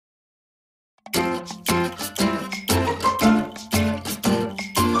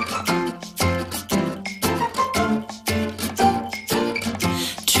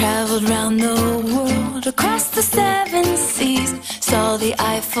Traveled round the world, across the 7 seas, saw the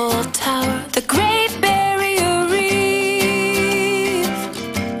Eiffel Tower, the Great Barrier Reef,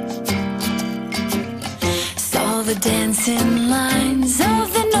 saw the dancing lines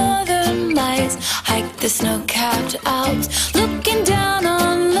of the northern lights, hiked the snow-capped Alps, looking down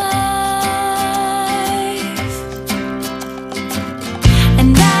on life.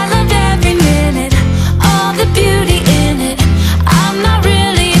 And I loved every minute, all the beauty in it. I'm not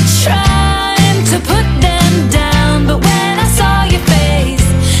really trying to put them down, but when I saw your face,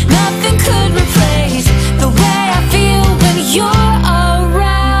 nothing could replace the way I feel when you're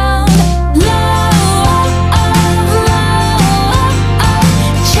around. Love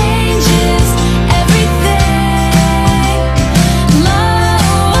changes everything.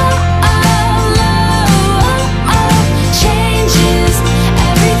 Love changes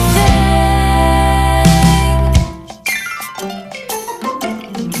everything.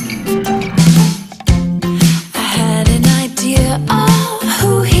 I had an idea of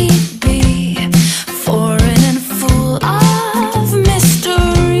who he'd be, foreign and full of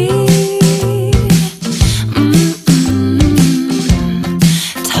mystery.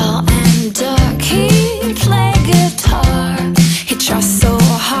 Tall and dark, he'd play guitar, he'd try so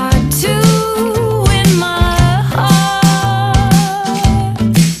hard